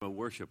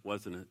worship,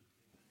 wasn't it?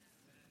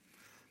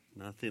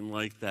 Nothing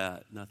like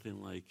that.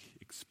 Nothing like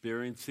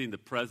experiencing the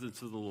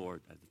presence of the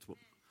Lord.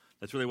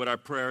 That's really what our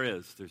prayer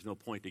is. There's no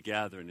point to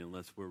gathering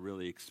unless we're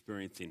really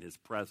experiencing his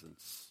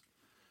presence,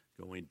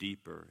 going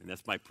deeper. And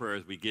that's my prayer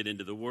as we get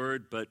into the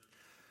Word, but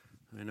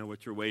I know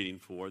what you're waiting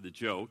for, the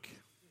joke.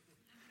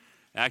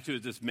 Actually,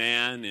 it was this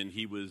man, and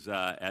he was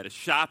at a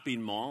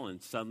shopping mall,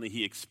 and suddenly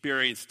he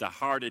experienced a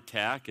heart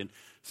attack, and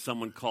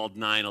someone called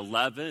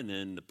 911,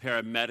 and the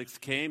paramedics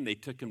came. They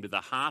took him to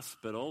the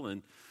hospital,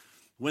 and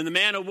when the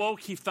man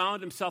awoke, he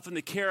found himself in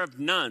the care of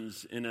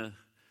nuns in a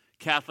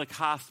Catholic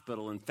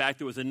hospital. In fact,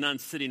 there was a nun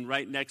sitting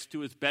right next to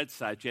his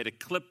bedside. She had a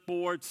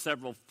clipboard,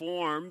 several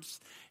forms,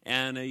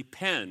 and a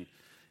pen.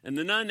 And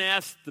the nun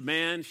asked the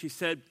man, she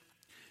said,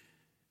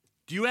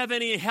 "Do you have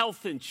any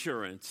health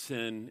insurance?"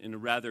 And in a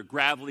rather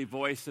gravelly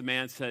voice, the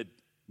man said,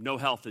 "No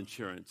health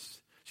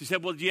insurance." She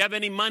said, "Well, do you have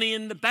any money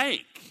in the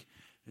bank?"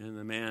 And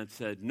the man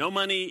said, "No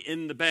money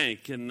in the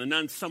bank." And the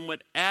nun,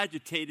 somewhat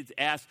agitated,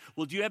 asked,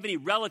 "Well, do you have any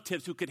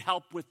relatives who could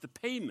help with the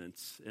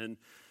payments?" And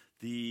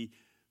the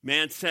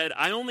man said,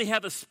 "I only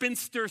have a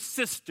spinster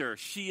sister.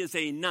 She is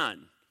a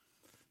nun."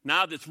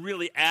 Now this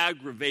really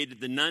aggravated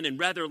the nun, and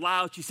rather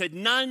loud, she said,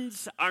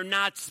 "Nuns are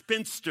not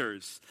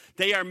spinsters.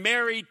 They are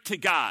married to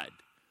God."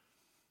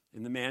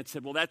 And the man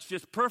said, "Well, that's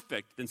just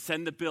perfect. Then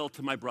send the bill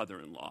to my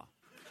brother-in-law."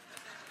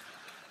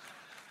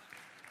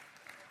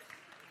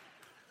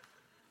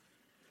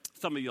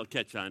 Some of you will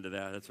catch on to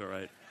that. That's all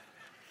right.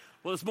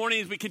 Well, this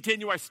morning as we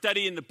continue our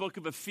study in the book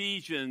of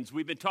Ephesians,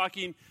 we've been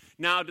talking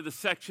now to the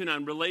section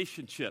on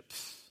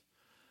relationships.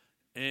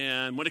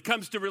 And when it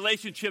comes to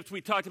relationships,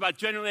 we talked about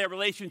generally our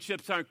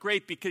relationships aren't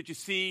great because, you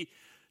see,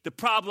 the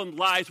problem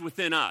lies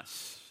within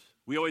us.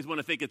 We always want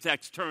to think it's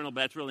external, but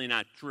that's really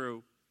not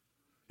true.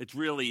 It's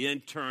really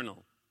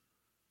internal.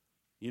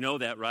 You know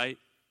that, right?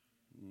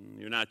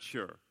 You're not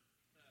sure.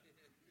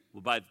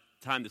 Well, by the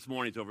time this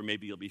morning's over,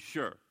 maybe you'll be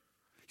sure.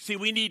 See,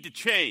 we need to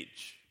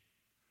change.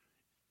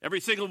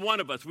 Every single one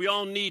of us, we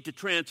all need to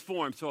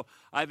transform. So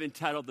I've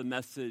entitled the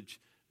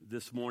message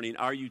this morning,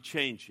 "Are You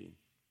Changing?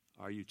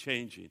 Are You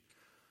Changing?"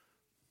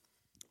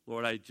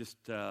 Lord, I just,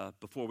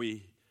 before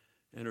we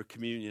enter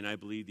communion, I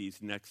believe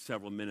these next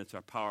several minutes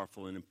are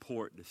powerful and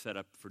important to set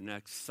up for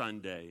next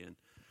Sunday. And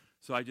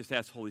so I just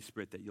ask, Holy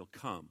Spirit, that you'll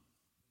come.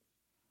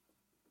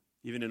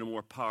 Even in a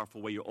more powerful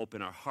way, you'll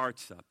open our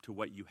hearts up to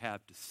what you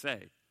have to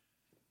say.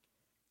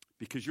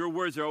 Because your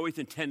words are always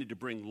intended to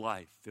bring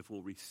life if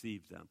we'll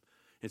receive them.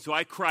 And so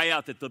I cry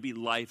out that there'll be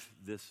life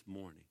this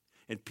morning.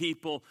 And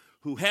people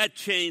who had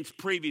chains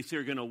previously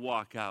are going to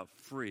walk out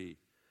free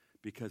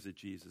because of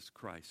Jesus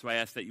Christ. So I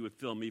ask that you would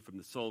fill me from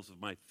the soles of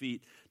my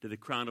feet to the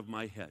crown of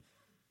my head.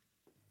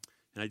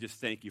 And I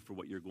just thank you for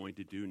what you're going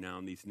to do now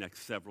in these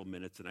next several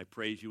minutes. And I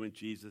praise you in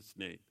Jesus'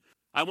 name.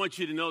 I want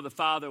you to know the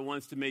Father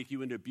wants to make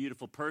you into a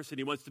beautiful person.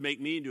 He wants to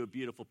make me into a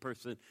beautiful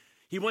person.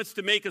 He wants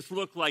to make us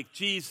look like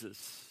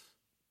Jesus.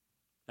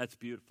 That's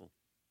beautiful.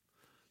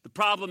 The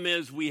problem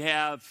is we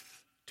have,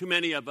 too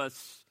many of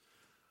us,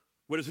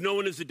 what is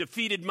known as a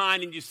defeated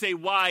mind, and you say,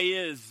 why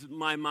is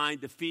my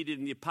mind defeated?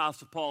 And the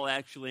Apostle Paul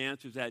actually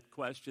answers that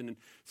question in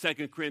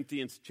 2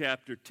 Corinthians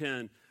chapter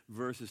 10,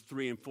 verses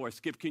 3 and 4.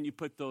 Skip, can you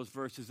put those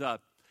verses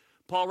up?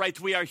 Paul writes,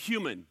 "We are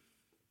human,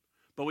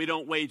 but we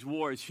don't wage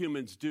war as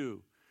humans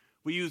do.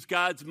 We use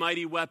God's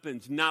mighty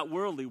weapons, not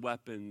worldly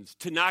weapons,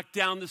 to knock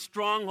down the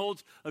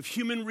strongholds of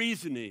human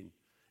reasoning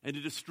and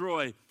to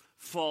destroy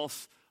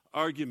false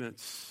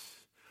arguments."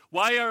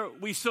 Why are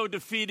we so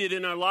defeated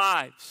in our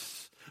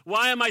lives?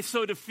 Why am I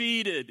so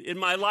defeated in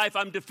my life?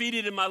 I'm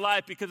defeated in my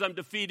life because I'm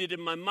defeated in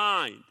my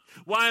mind.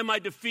 Why am I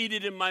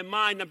defeated in my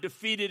mind? I'm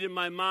defeated in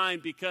my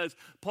mind because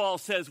Paul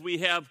says we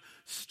have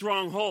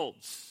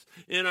strongholds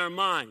in our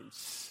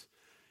minds.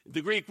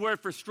 The Greek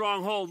word for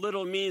stronghold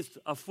literally means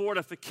a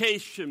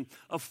fortification,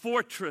 a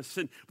fortress.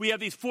 And we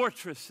have these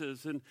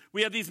fortresses and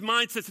we have these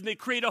mindsets, and they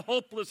create a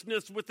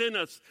hopelessness within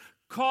us,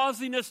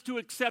 causing us to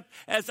accept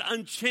as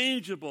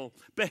unchangeable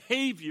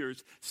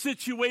behaviors,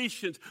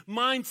 situations,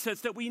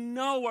 mindsets that we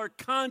know are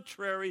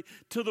contrary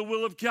to the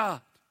will of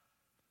God.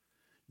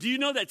 Do you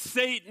know that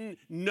Satan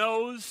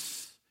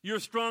knows your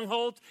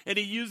strongholds and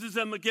he uses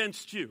them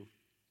against you?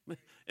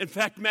 In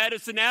fact,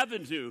 Madison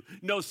Avenue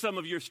knows some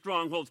of your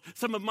strongholds,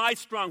 some of my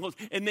strongholds,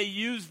 and they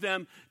use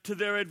them to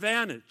their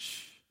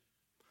advantage.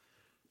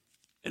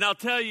 And I'll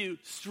tell you,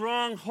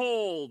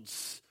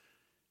 strongholds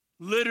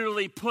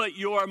literally put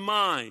your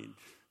mind.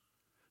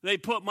 They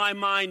put my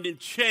mind in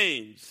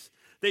chains.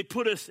 They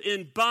put us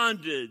in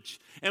bondage.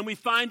 And we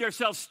find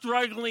ourselves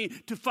struggling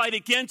to fight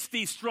against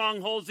these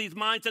strongholds, these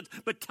mindsets.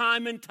 But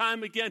time and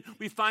time again,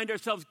 we find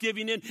ourselves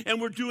giving in. And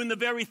we're doing the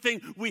very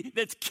thing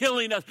that's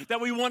killing us, that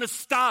we want to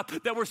stop,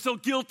 that we're so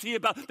guilty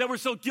about, that we're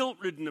so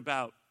guilt-ridden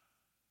about.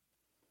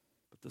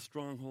 But the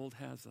stronghold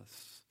has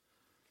us.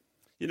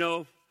 You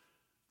know,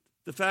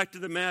 the fact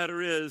of the matter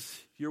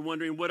is, you're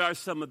wondering, what are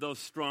some of those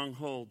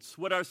strongholds?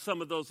 What are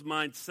some of those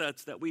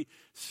mindsets that we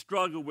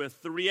struggle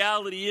with? The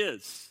reality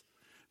is,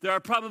 There are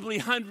probably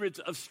hundreds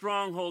of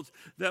strongholds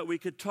that we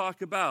could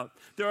talk about.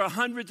 There are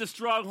hundreds of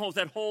strongholds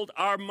that hold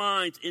our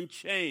minds in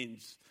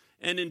chains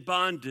and in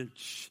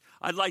bondage.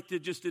 I'd like to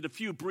just in a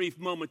few brief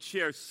moments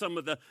share some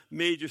of the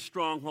major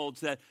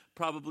strongholds that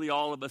probably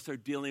all of us are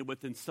dealing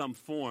with in some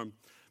form.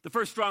 The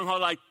first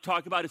stronghold I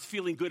talk about is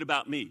feeling good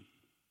about me.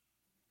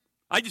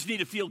 I just need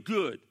to feel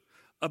good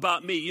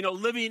about me. You know,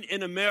 living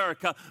in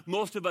America,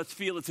 most of us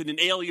feel it's an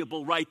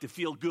inalienable right to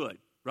feel good,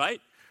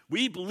 right?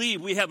 We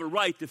believe we have a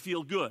right to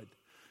feel good.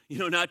 You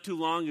know, not too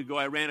long ago,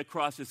 I ran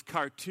across this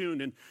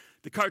cartoon, and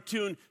the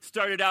cartoon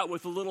started out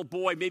with a little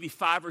boy, maybe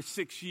 5 or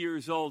 6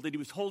 years old, and he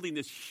was holding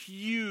this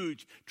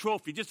huge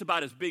trophy, just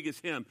about as big as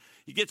him.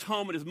 He gets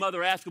home, and his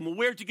mother asks him, well,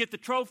 where'd you get the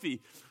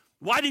trophy?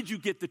 Why did you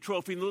get the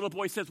trophy? And the little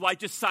boy says, well, I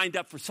just signed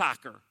up for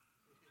soccer.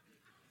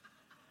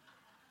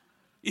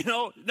 You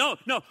know, no.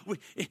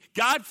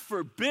 God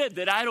forbid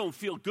that I don't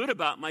feel good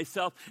about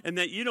myself and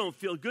that you don't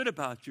feel good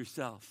about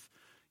yourself.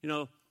 You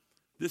know,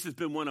 this has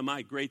been one of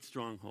my great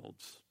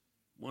strongholds.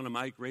 One of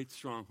my great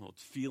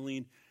strongholds,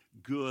 feeling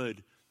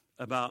good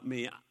about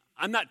me.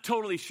 I'm not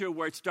totally sure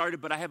where it started,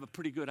 but I have a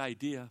pretty good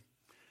idea.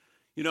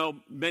 You know,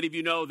 many of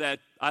you know that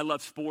I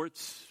love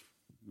sports.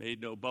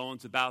 Made no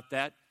bones about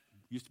that.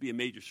 Used to be a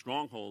major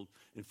stronghold,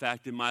 in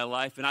fact, in my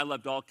life. And I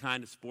loved all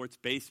kinds of sports,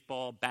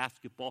 baseball,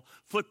 basketball,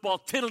 football,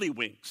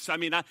 tiddlywinks. I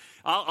mean,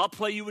 I'll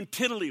play you in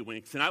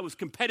tiddlywinks. And I was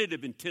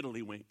competitive in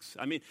tiddlywinks.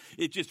 I mean,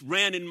 it just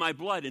ran in my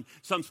blood. And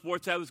some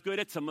sports I was good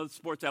at, some other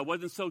sports I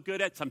wasn't so good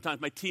at.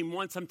 Sometimes my team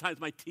won, sometimes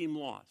my team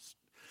lost.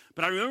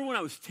 But I remember when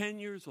I was 10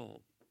 years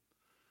old,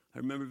 I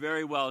remember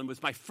very well, and it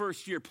was my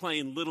first year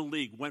playing Little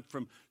League. Went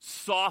from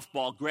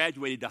softball,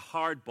 graduated to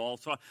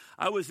hardball. So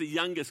I was the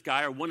youngest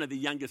guy, or one of the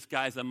youngest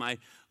guys on my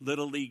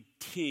Little League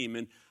team.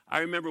 And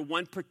I remember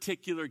one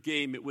particular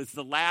game. It was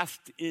the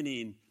last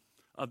inning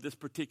of this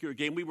particular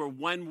game. We were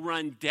 1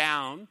 run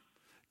down.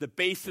 The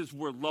bases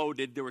were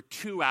loaded. There were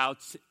 2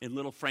 outs, and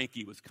little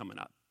Frankie was coming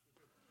up.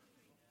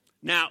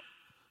 Now,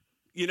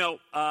 you know,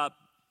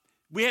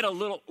 we had a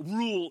little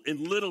rule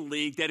in Little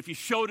League that if you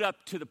showed up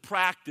to the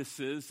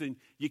practices and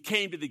you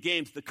came to the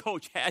games, the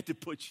coach had to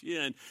put you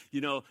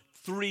in,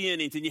 3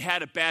 innings, and you had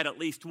to bat at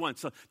least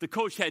once. So the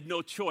coach had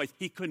no choice.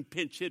 He couldn't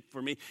pinch hit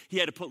for me. He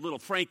had to put little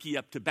Frankie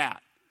up to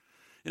bat.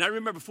 And I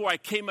remember before I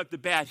came up to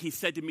bat, he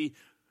said to me,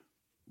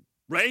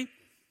 Ray,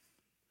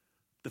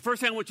 the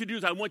first thing I want you to do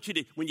is I want you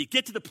to, when you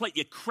get to the plate,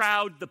 you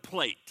crowd the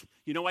plate.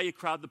 You know why you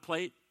crowd the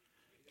plate?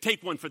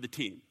 Take one for the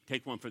team.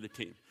 Take one for the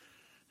team.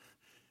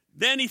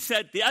 Then he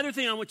said, the other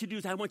thing I want you to do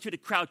is I want you to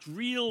crouch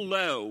real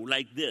low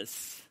like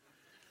this.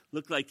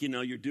 Look like,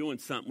 you're doing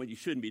something what you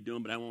shouldn't be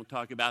doing, but I won't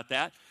talk about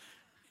that.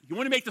 You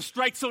want to make the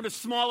strike zone as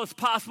small as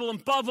possible.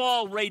 And above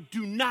all, Ray,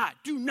 do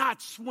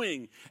not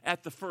swing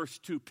at the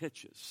first 2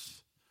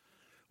 pitches.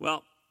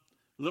 Well,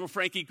 little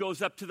Frankie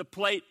goes up to the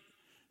plate.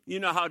 You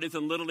know how it is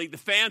in Little League. The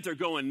fans are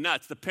going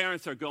nuts. The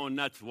parents are going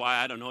nuts. Why?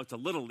 I don't know. It's a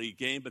Little League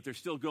game, but they're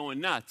still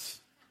going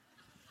nuts.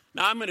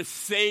 Now, I'm going to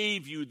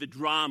save you the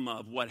drama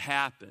of what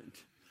happened.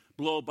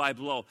 Blow by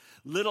blow.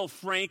 Little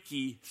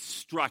Frankie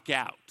struck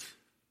out.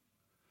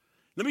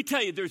 Let me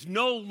tell you, there's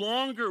no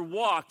longer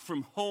walk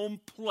from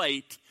home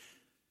plate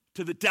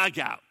to the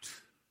dugout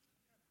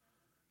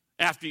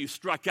after you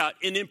struck out.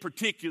 And in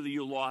particular,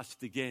 you lost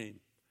the game.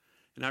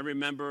 And I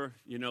remember,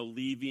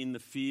 leaving the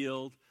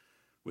field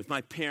with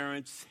my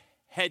parents,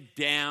 head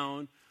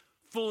down,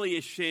 fully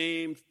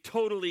ashamed,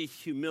 totally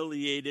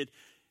humiliated.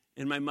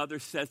 And my mother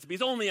says to me,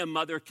 it's only a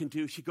mother can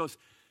do. She goes,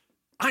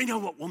 I know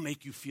what will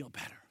make you feel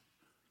better.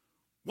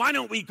 Why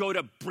don't we go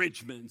to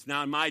Bridgman's?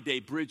 Now, in my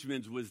day,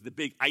 Bridgman's was the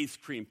big ice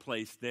cream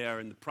place there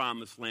in the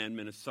Promised Land,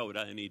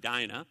 Minnesota, in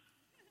Edina.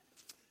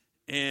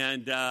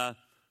 And, I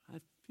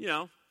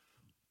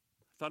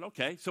thought,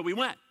 okay. So we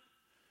went.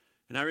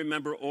 And I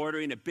remember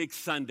ordering a big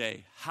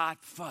sundae, hot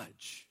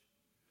fudge,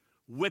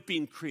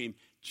 whipping cream,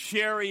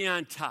 cherry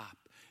on top.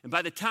 And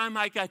by the time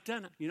I got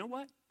done, you know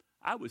what?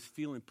 I was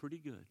feeling pretty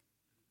good.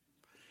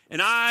 And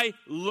I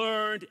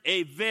learned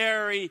a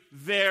very,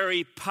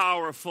 very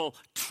powerful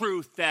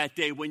truth that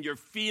day. When you're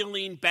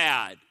feeling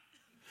bad,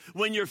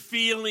 when you're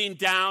feeling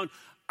down,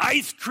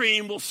 ice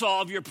cream will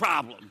solve your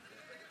problem.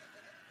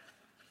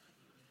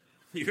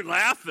 You're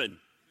laughing.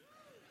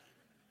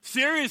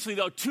 Seriously,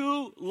 though,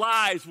 2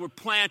 lies were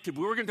planted.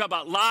 We were going to talk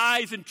about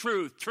lies and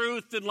truth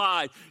and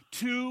lies.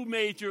 2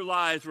 major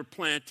lies were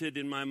planted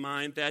in my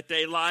mind that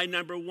day. Lie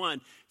number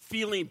 1,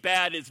 feeling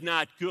bad is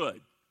not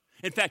good.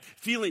 In fact,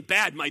 feeling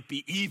bad might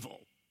be evil.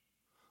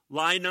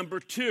 Lie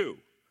number 2,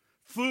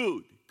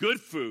 food, good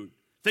food,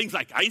 things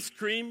like ice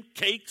cream,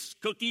 cakes,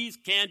 cookies,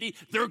 candy,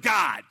 they're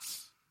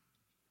gods.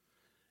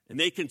 And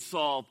they can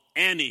solve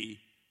any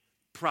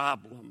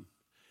problem.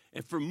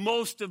 And for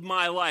most of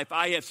my life,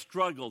 I have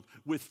struggled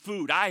with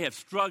food. I have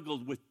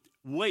struggled with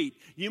weight.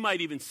 You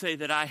might even say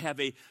that I have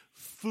a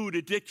food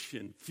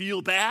addiction.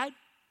 Feel bad?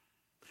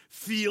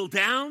 Feel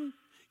down?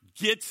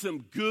 Get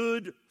some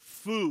good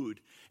food.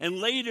 And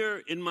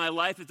later in my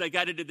life, as I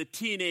got into the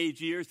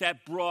teenage years,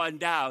 that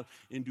broadened out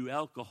into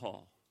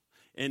alcohol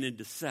and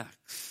into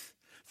sex.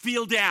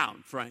 Feel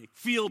down, Frank.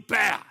 Feel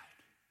bad.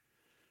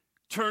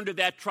 turn to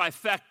that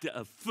trifecta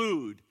of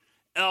food,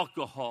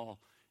 alcohol,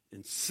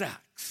 and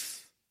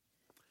sex.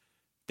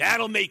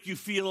 That'll make you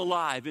feel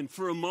alive. And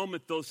for a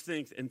moment, those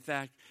things, in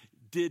fact,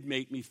 did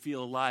make me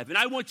feel alive. And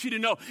I want you to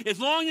know, as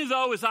long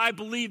as I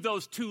believe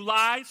those two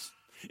lies,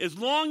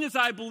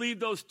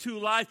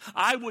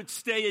 I would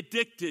stay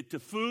addicted to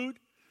food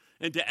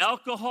and to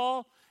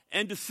alcohol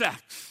and to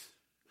sex.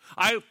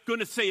 I'm going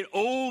to say it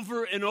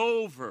over and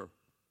over.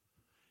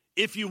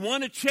 If you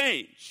want to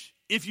change,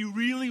 if you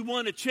really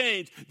want to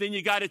change, then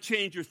you got to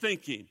change your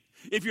thinking.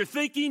 If your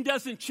thinking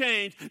doesn't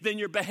change, then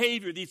your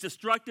behavior, these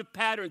destructive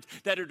patterns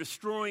that are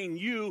destroying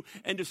you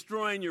and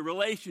destroying your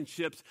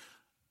relationships,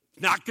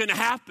 not going to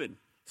happen.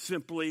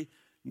 Simply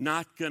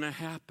not going to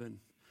happen.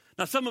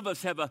 Now, some of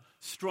us have a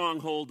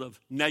stronghold of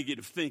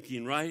negative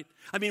thinking, right?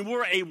 I mean,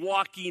 we're a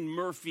walking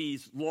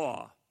Murphy's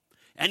Law.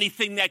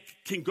 Anything that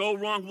can go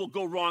wrong will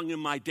go wrong in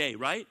my day,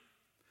 right?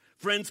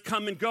 Friends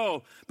come and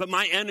go, but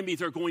my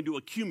enemies are going to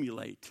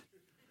accumulate.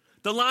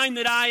 The line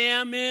that I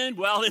am in,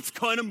 well, it's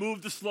going to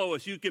move the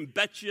slowest. You can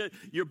bet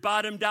your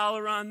bottom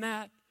dollar on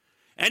that.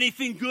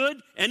 Anything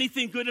good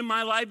in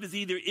my life is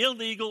either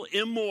illegal,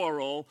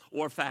 immoral,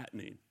 or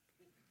fattening.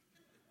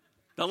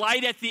 The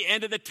light at the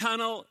end of the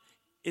tunnel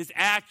is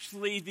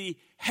actually the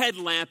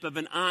headlamp of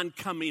an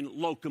oncoming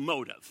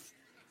locomotive.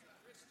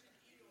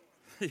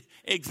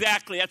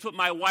 Exactly, that's what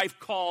my wife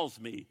calls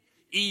me,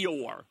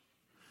 Eeyore.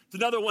 It's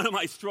another one of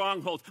my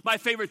strongholds. My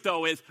favorite,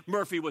 though, is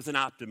Murphy was an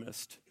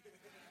optimist.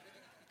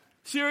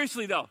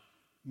 Seriously, though,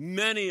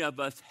 many of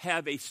us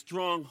have a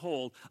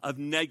stronghold of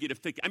negative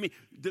thinking. I mean,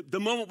 the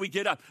moment we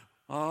get up,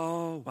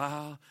 oh,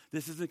 wow,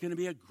 this isn't going to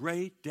be a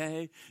great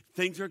day.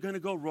 Things are going to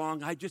go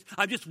wrong.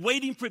 I'm just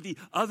waiting for the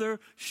other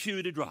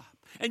shoe to drop.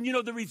 And, you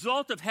know, the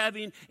result of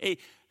having a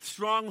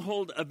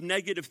stronghold of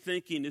negative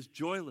thinking is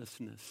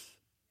joylessness.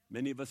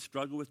 Many of us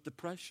struggle with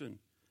depression,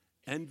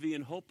 envy,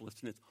 and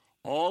hopelessness,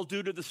 all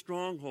due to the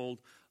stronghold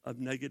of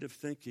negative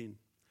thinking.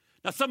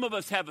 Now, some of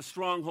us have a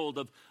stronghold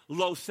of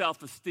low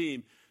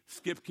self-esteem.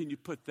 Skip, can you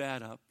put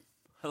that up?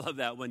 I love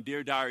that one.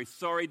 Dear Diary,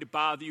 sorry to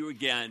bother you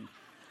again.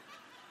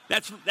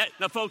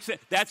 Now, folks,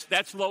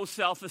 that's low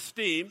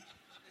self-esteem.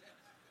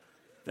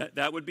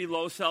 That would be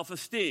low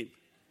self-esteem.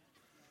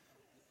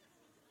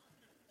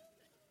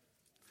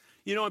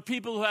 You know, and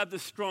people who have the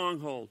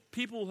stronghold,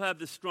 people who have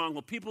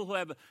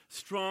a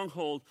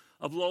stronghold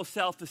of low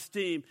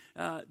self-esteem,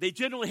 they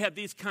generally have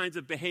these kinds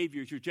of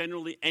behaviors. You're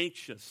generally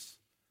anxious.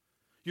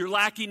 You're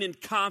lacking in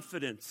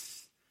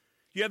confidence.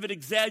 You have an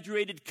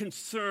exaggerated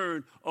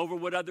concern over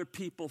what other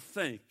people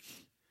think.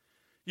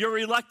 You're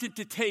reluctant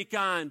to take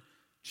on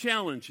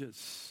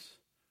challenges.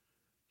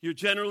 You're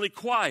generally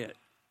quiet,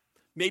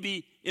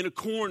 maybe in a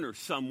corner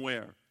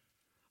somewhere.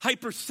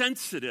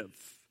 Hypersensitive.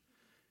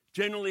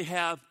 Generally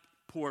have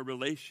poor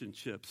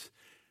relationships.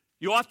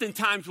 You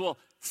oftentimes will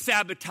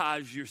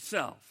sabotage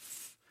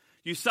yourself.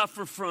 You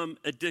suffer from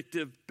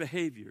addictive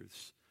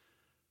behaviors.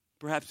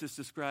 Perhaps this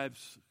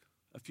describes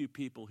a few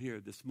people here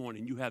this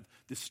morning. You have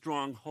this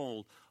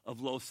stronghold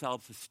of low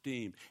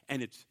self-esteem,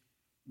 and it's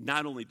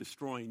not only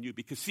destroying you,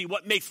 because see,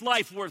 what makes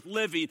life worth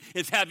living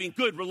is having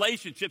good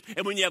relationships,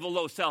 and when you have a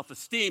low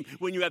self-esteem,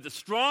 when you have the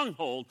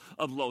stronghold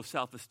of low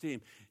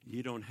self-esteem,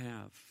 you don't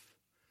have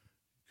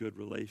good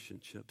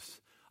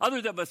relationships.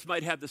 Others of us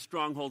might have the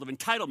stronghold of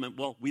entitlement.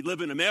 Well, we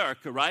live in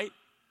America, right?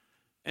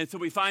 And so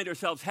we find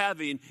ourselves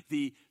having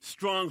the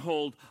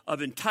stronghold of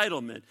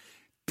entitlement.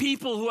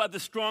 People who have the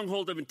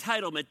stronghold of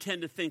entitlement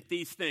tend to think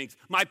these things.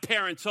 My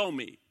parents owe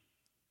me.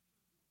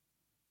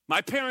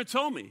 My parents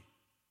owe me.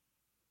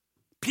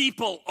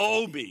 People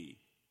owe me.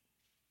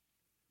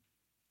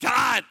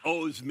 God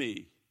owes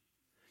me.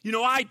 You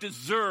know, I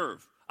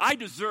deserve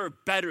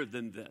better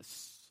than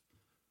this.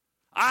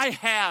 I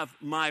have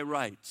my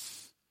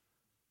rights.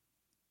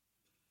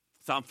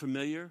 Sound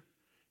familiar?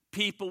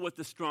 People with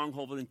the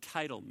stronghold of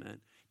entitlement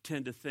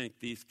tend to think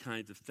these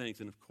kinds of things.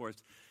 And of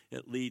course,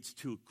 it leads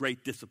to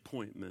great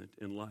disappointment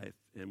in life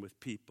and with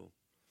people.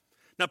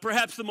 Now,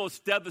 perhaps the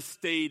most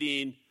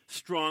devastating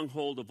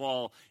stronghold of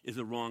all is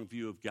a wrong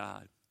view of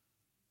God.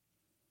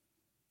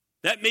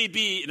 That may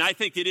be, and I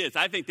think it is,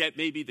 I think that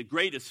may be the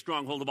greatest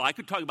stronghold of all. I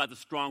could talk about the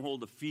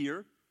stronghold of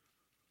fear.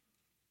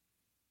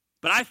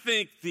 But I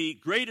think the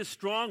greatest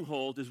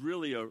stronghold is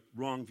really a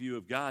wrong view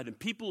of God. And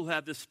people who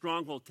have this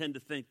stronghold tend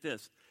to think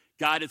this: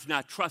 God is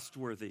not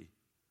trustworthy.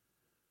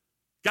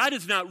 God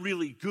is not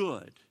really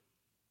good.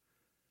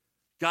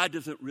 God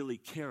doesn't really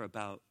care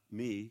about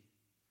me.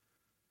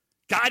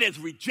 God has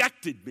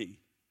rejected me.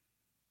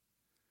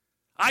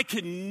 I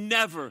can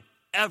never,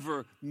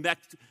 ever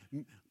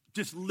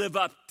just live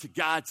up to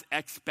God's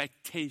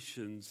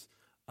expectations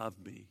of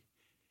me.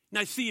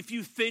 Now, see, if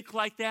you think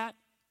like that,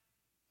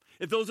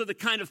 if those are the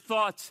kind of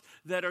thoughts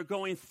that are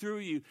going through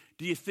you,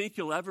 do you think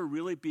you'll ever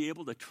really be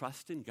able to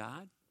trust in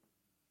God?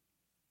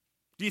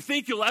 Do you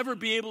think you'll ever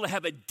be able to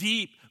have a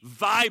deep,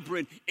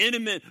 vibrant,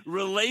 intimate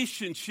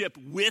relationship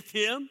with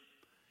Him?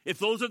 If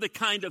those are the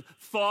kind of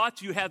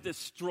thoughts, you have this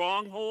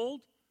stronghold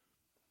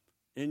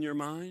in your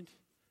mind?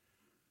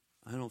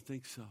 I don't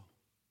think so.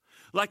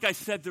 Like I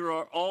said, there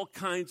are all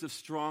kinds of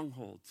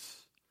strongholds.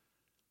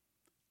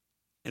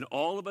 And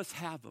all of us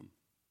have them.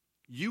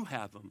 You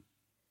have them.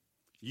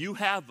 You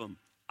have them.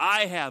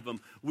 I have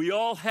them. We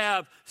all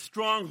have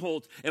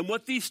strongholds. And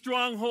what these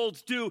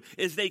strongholds do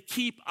is they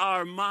keep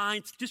our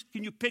minds,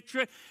 can you picture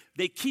it?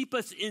 They keep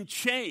us in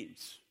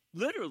chains,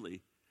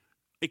 literally.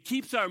 It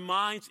keeps our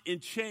minds in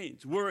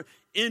chains. We're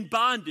in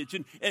bondage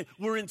and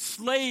we're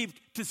enslaved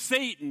to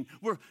Satan.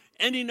 We're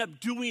ending up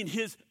doing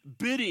his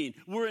bidding.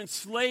 We're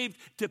enslaved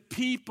to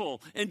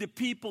people and to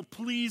people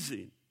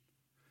pleasing.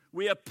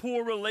 We have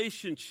poor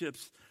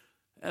relationships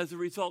as a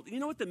result. You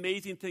know what the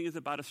amazing thing is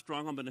about a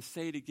stronghold? I'm going to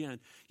say it again.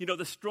 You know,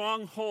 the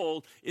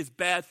stronghold is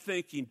bad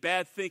thinking.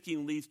 Bad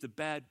thinking leads to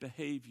bad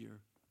behavior.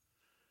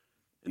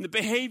 And the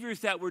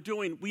behaviors that we're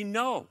doing, we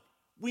know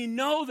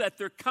that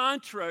they're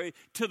contrary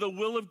to the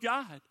will of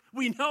God.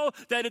 We know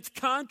that it's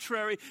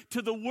contrary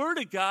to the Word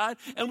of God,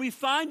 and we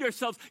find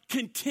ourselves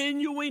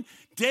continuing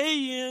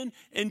day in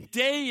and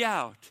day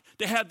out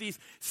to have these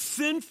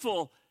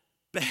sinful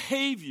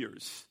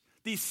behaviors,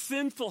 these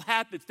sinful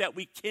habits that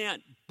we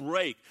can't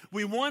break.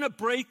 We want to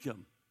break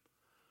them,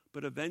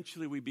 but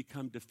eventually we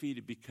become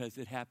defeated because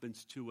it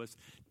happens to us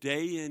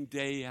day in,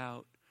 day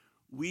out,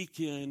 week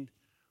in,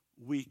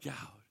 week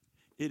out.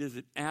 It is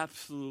an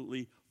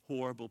absolutely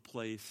horrible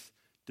place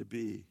to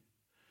be.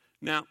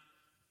 Now,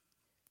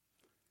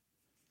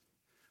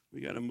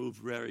 we got to move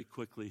very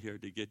quickly here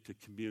to get to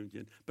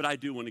communion, but I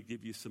do want to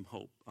give you some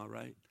hope, all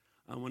right?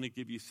 I want to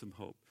give you some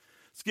hope.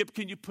 Skip,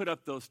 can you put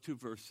up those two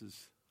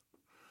verses?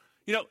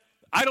 You know,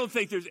 I don't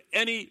think there's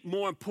any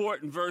more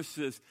important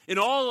verses in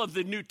all of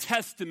the New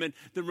Testament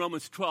than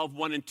Romans 12,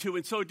 1 and 2.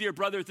 And so, dear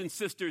brothers and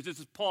sisters, this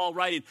is Paul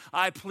writing,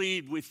 I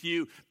plead with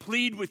you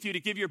to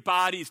give your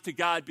bodies to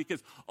God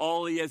because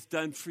all he has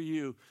done for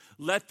you.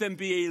 Let them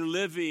be a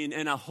living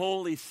and a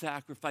holy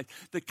sacrifice,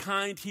 the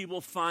kind he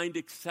will find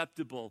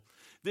acceptable.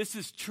 This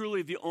is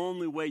truly the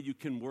only way you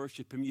can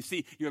worship him. You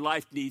see, your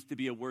life needs to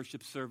be a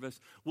worship service.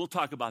 We'll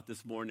talk about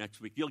this more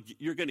next week.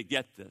 You're going to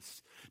get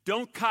this.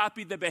 Don't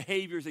copy the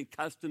behaviors and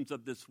customs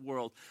of this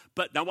world.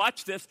 But now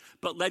watch this.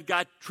 But let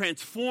God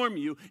transform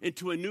you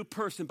into a new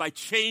person by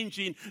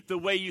changing the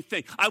way you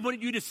think. I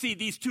want you to see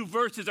these two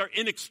verses are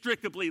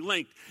inextricably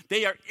linked.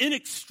 They are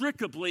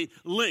inextricably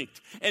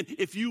linked. And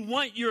if you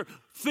want your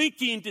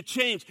thinking to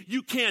change,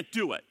 you can't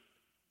do it.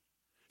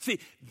 See,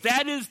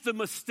 that is the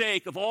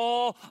mistake of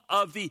all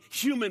of the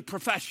human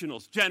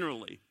professionals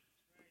generally.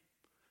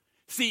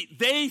 See,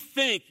 they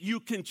think you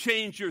can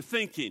change your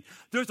thinking.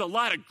 There's a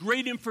lot of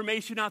great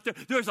information out there.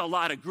 There's a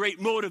lot of great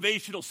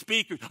motivational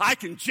speakers. I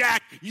can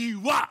jack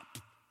you up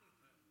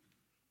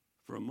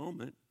for a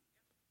moment.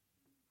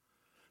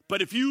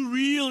 But if you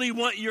really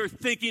want your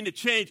thinking to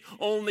change,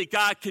 only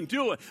God can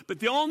do it. But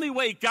the only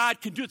way God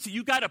can do it, see,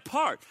 you got a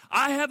part.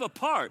 I have a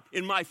part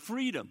in my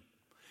freedom.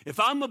 If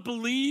I'm a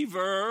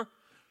believer,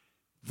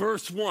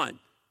 verse 1,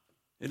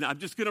 and I'm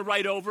just going to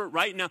write over it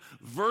right now.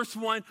 Verse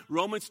 1,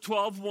 Romans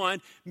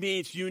 12:1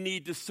 means you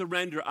need to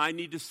surrender. I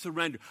need to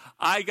surrender.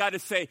 I got to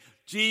say,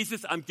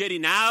 Jesus, I'm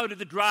getting out of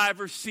the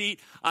driver's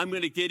seat. I'm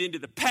going to get into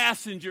the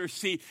passenger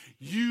seat.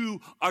 You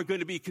are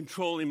going to be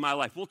controlling my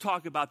life. We'll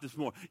talk about this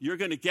more. You're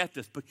going to get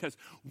this because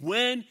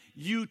when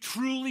you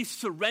truly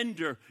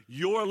surrender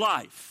your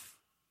life,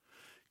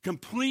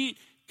 complete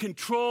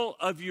control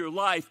of your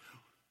life.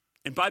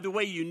 And by the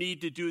way, you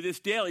need to do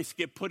this daily.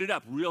 Skip, put it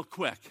up real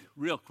quick.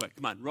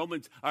 Come on,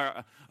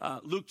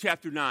 Luke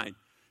chapter 9.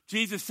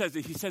 Jesus says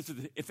that, he says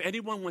that if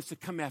anyone wants to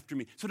come after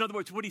me. So in other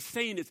words, what he's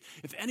saying is,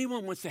 if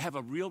anyone wants to have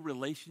a real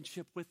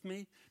relationship with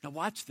me, now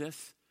watch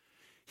this,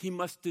 he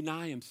must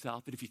deny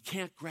himself. And if you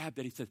can't grab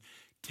that, he says,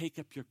 take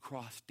up your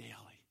cross daily.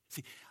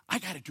 See, I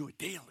got to do it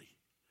daily.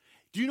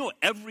 Do you know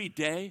every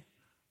day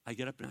I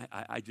get up and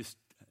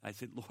I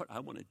said, Lord,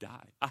 I want to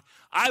die.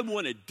 I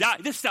want to die.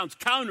 This sounds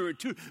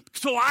counterintuitive,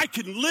 so I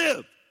can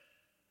live.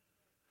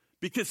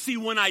 Because, see,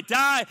 when I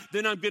die,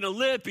 then I'm going to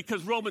live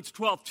because Romans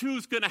 12:2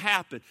 is going to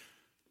happen.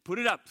 Put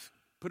it up,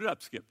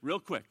 Skip, real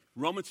quick.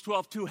 Romans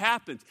 12:2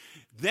 happens.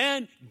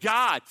 Then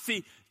God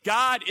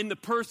in the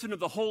person of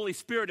the Holy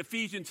Spirit,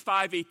 Ephesians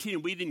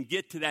 5:18, we didn't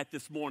get to that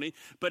this morning,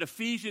 but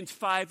Ephesians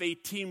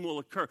 5:18 will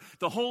occur.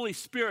 The Holy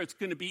Spirit's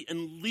going to be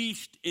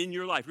unleashed in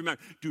your life.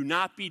 Remember, do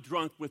not be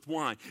drunk with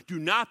wine. Do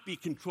not be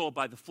controlled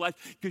by the flesh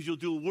because you'll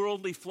do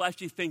worldly,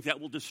 fleshy things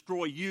that will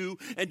destroy you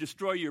and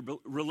destroy your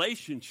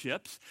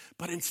relationships,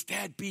 but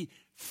instead be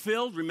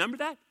filled, remember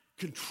that?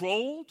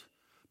 Controlled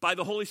by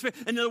the Holy Spirit.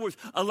 In other words,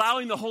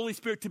 allowing the Holy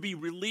Spirit to be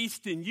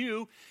released in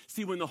you.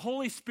 See, when the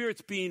Holy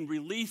Spirit's being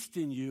released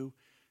in you,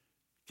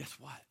 guess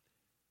what?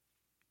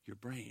 Your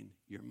brain,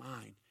 your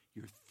mind,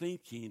 your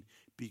thinking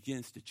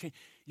begins to change.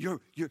 You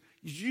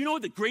know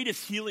the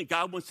greatest healing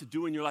God wants to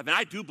do in your life? And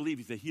I do believe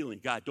he's a healing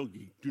God. Do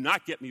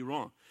not get me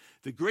wrong.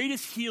 The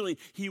greatest healing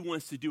he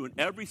wants to do in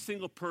every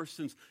single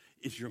person's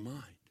is your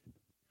mind.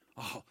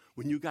 Oh,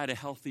 when you got a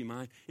healthy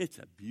mind, it's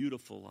a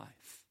beautiful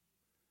life.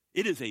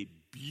 It is a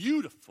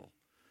beautiful,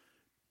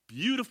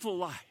 beautiful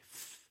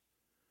life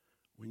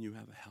when you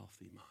have a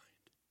healthy mind.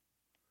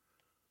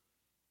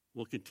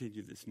 We'll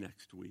continue this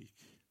next week.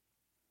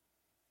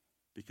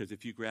 Because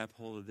if you grab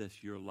hold of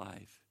this, your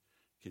life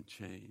can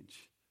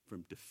change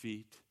from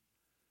defeat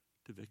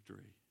to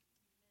victory.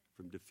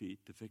 From defeat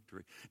to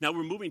victory. Now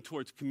we're moving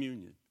towards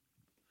communion.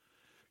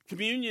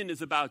 Communion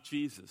is about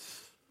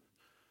Jesus.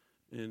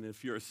 And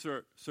if you're a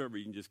server,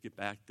 you can just get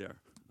back there.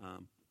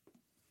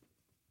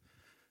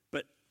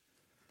 But,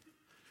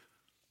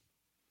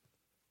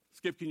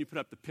 Skip, can you put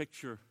up the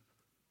picture?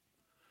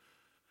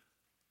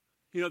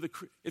 You know,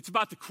 it's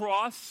about the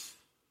cross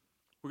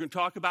we're going to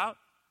talk about.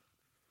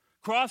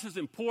 Cross is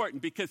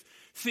important because,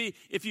 see,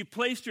 if you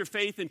placed your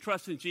faith and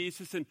trust in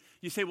Jesus and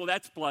you say, well,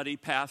 that's bloody,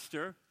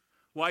 Pastor.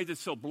 Why is it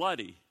so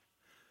bloody?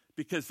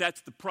 Because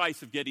that's the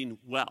price of getting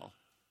well.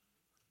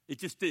 It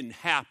just didn't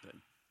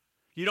happen.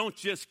 You don't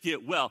just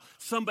get well.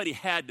 Somebody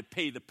had to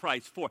pay the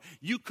price for it.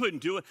 You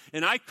couldn't do it,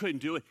 and I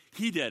couldn't do it.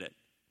 He did it.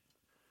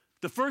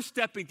 The first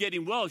step in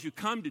getting well is you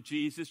come to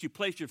Jesus, you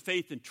place your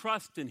faith and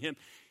trust in him.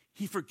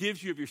 He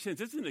forgives you of your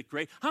sins. Isn't it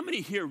great? How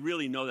many here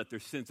really know that their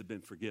sins have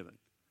been forgiven?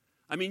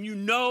 I mean, you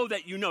know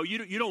that you know.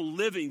 You don't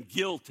live in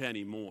guilt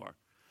anymore.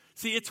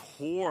 See, it's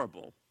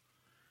horrible.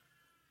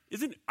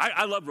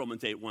 I love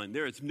Romans 8:1.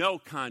 There is no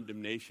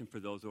condemnation for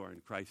those who are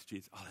in Christ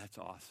Jesus. Oh, that's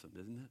awesome,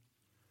 isn't it?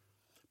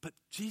 But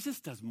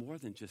Jesus does more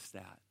than just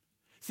that.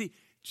 See,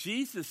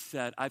 Jesus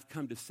said, I've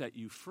come to set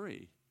you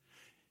free.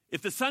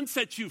 If the Son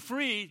sets you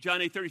free, John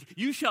 8:30,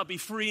 you shall be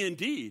free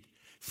indeed.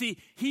 See,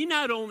 he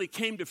not only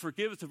came to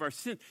forgive us of our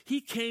sins,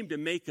 he came to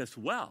make us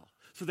well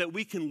so that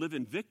we can live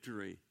in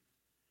victory.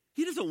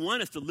 He doesn't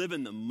want us to live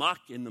in the muck,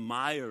 in the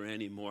mire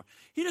anymore.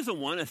 He doesn't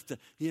want us to,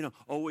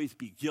 always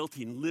be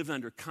guilty and live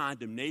under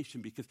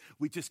condemnation because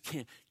we just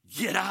can't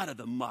get out of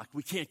the muck.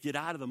 We can't get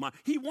out of the mire.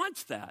 He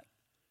wants that.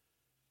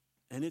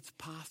 And it's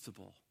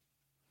possible.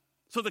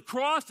 So the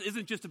cross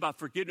isn't just about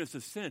forgiveness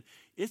of sin.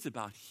 It's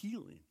about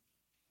healing.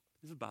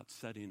 It's about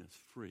setting us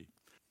free.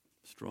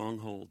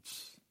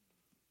 Strongholds.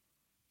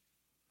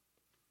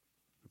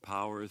 The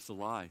power is the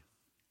lie.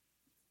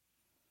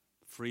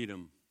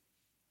 Freedom.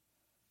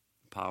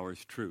 The power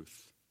is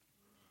truth.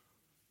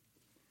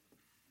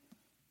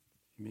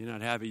 You may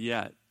not have it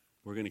yet.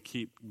 We're going to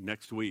keep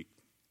next week.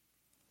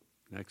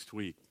 Next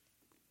week,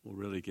 we'll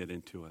really get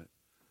into it.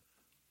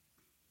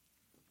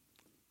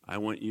 I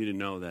want you to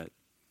know that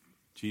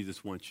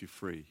Jesus wants you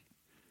free.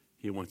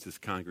 He wants his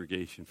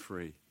congregation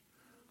free.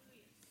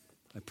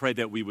 I pray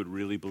that we would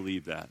really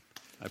believe that.